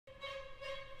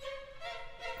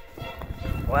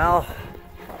Well,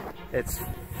 it's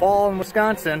fall in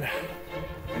Wisconsin.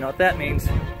 You know what that means?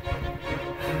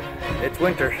 It's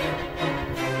winter.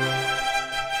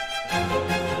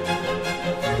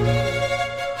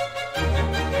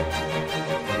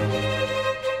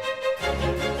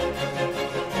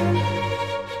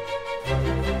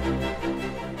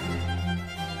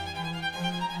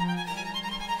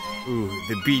 Ooh,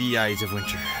 the beady eyes of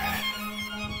winter.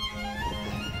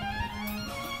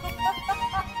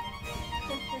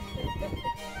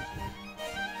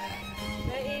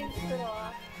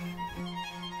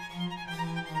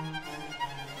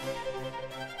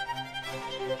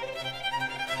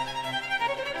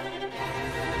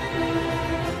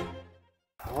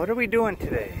 What are we doing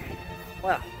today?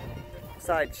 Well,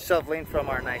 besides shoveling from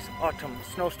our nice autumn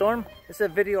snowstorm, it's a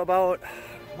video about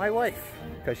my wife,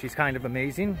 because she's kind of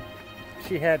amazing.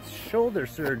 She had shoulder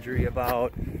surgery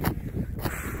about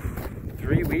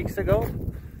 3 weeks ago.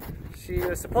 She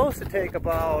was supposed to take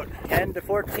about 10 to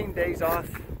 14 days off.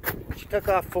 She took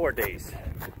off 4 days.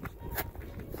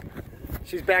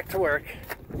 She's back to work.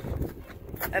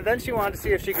 And then she wanted to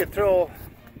see if she could throw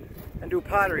and do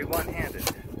pottery one-handed,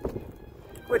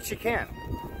 which she can.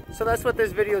 So that's what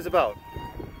this video is about.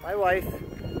 My wife,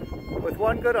 with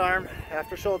one good arm,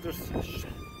 after shoulder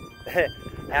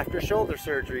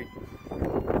surgery,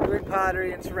 doing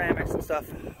pottery and ceramics and stuff,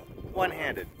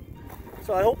 one-handed.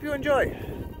 So I hope you enjoy,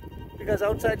 because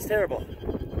outside's terrible.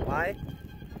 Why?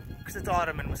 Because it's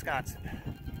autumn in Wisconsin,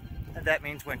 and that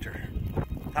means winter.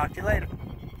 Talk to you later.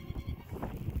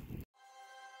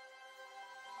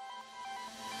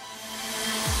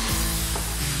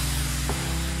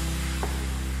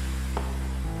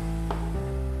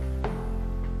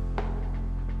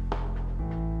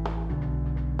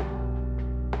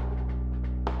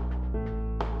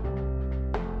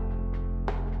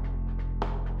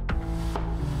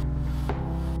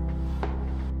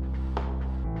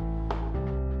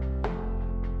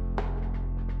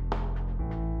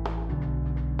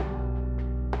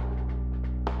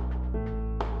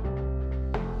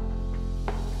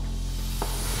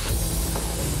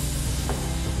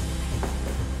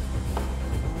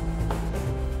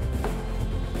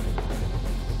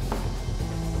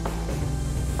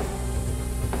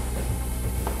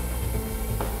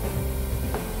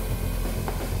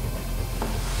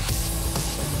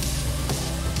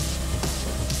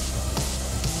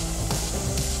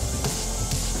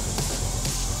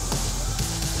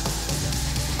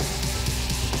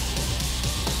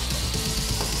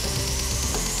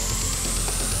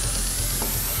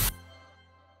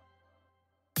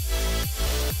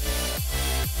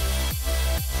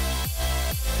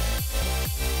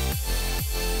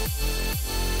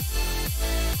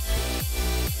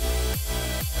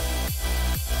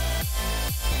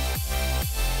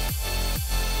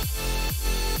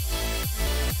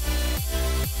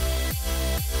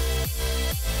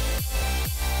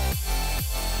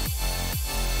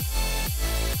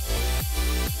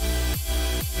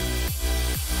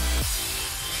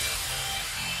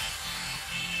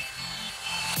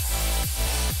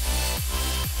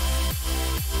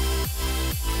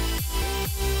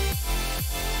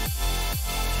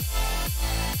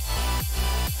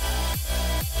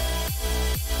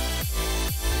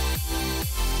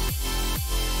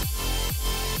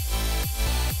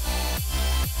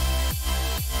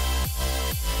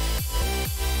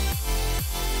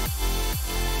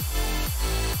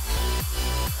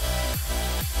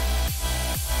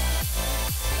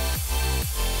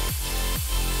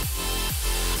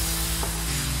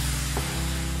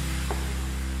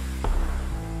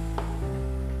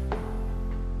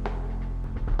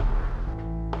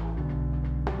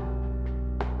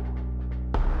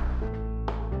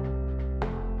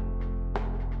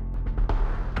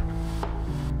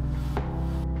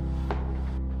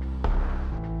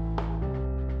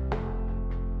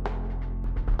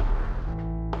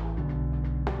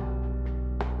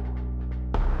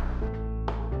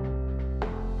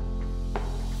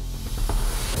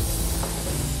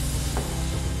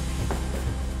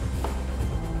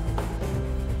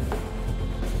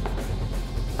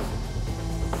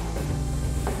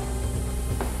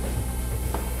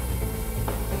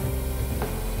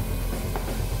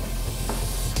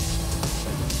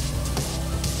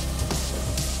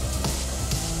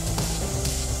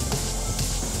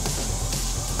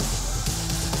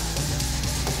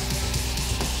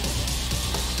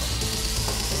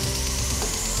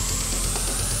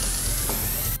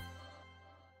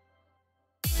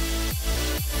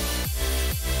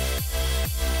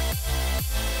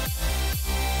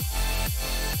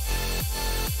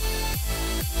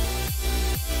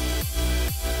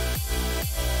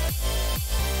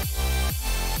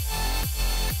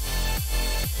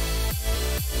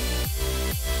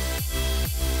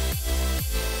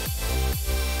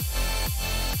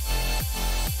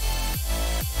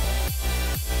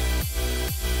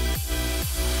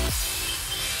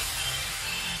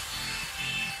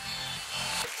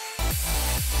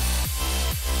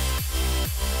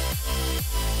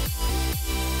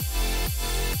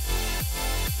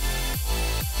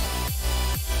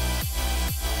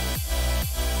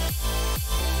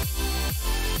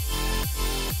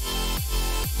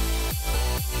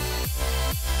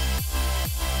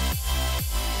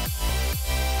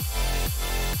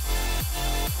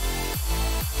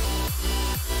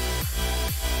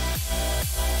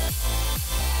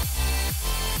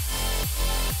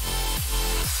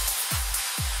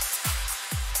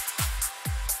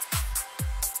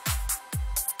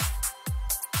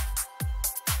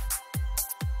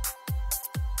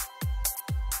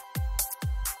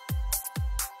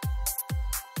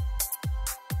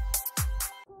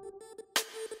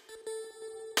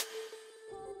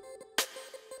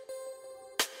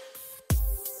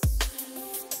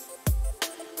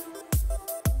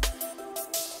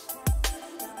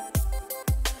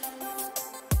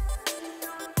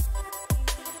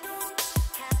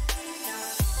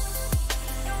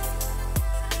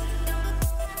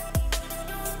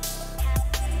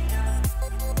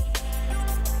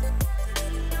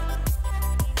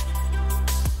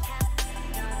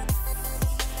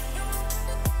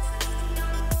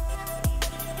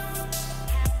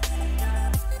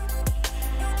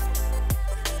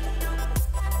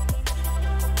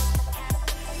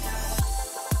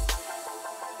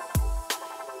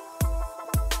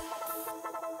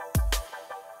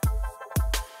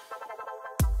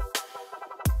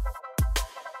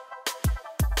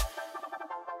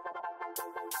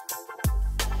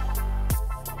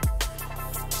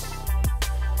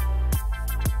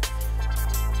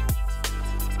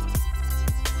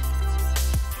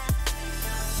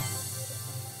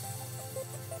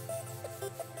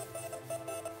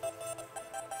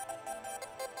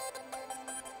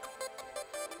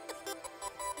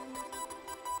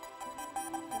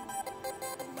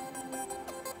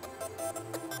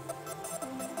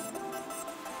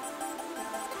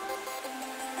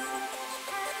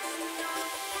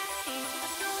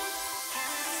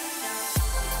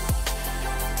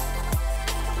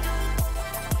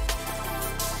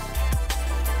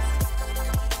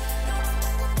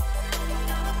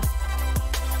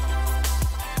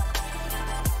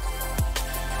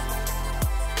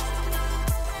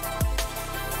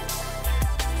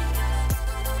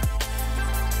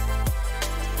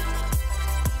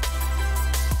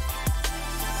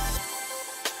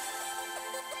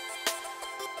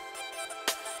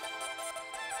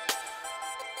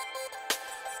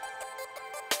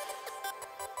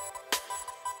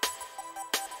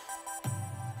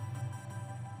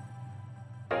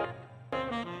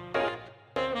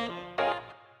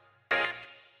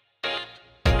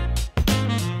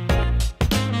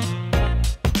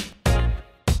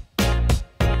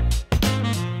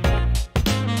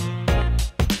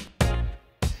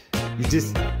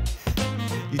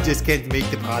 You just can't make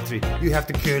the pottery. You have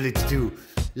to curl it too.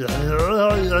 Lift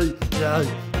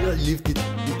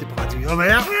the pottery.